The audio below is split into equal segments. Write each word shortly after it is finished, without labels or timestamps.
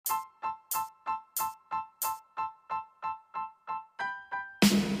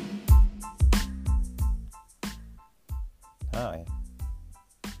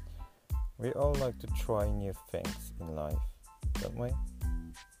We all like to try new things in life, don't we?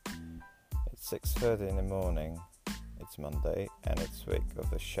 It's 6:30 in the morning, it's Monday, and it's week of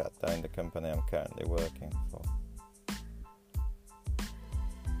the shutdown in the company I'm currently working for.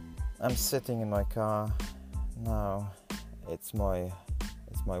 I'm sitting in my car now. It's my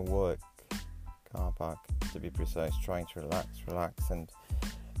work car park, to be precise, trying to relax, and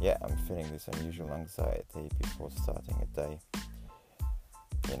I'm feeling this unusual anxiety before starting a day.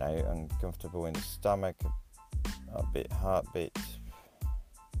 Uncomfortable in the stomach, a bit heartbeat,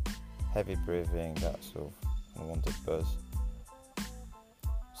 heavy breathing, that sort of unwanted buzz.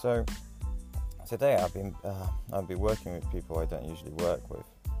 So today I'll be working with people I don't usually work with.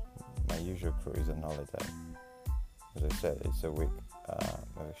 My usual crew is on holiday. As I said, it's a week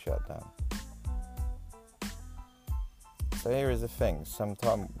with a shutdown. So here is the thing.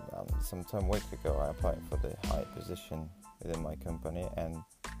 Sometime week ago, I applied for the high position within my company, and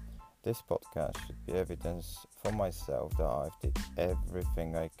this podcast should be evidence for myself that I've did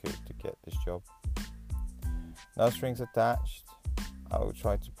everything I could to get this job. No strings attached. I will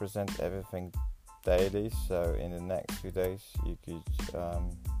try to present everything daily, so in the next few days you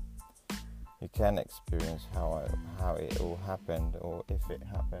can experience how it all happened, or if it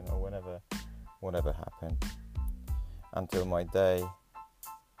happened, or whatever happened, until my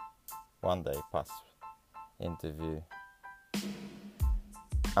one day past interview.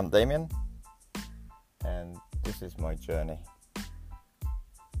 I'm Damien, and this is my journey.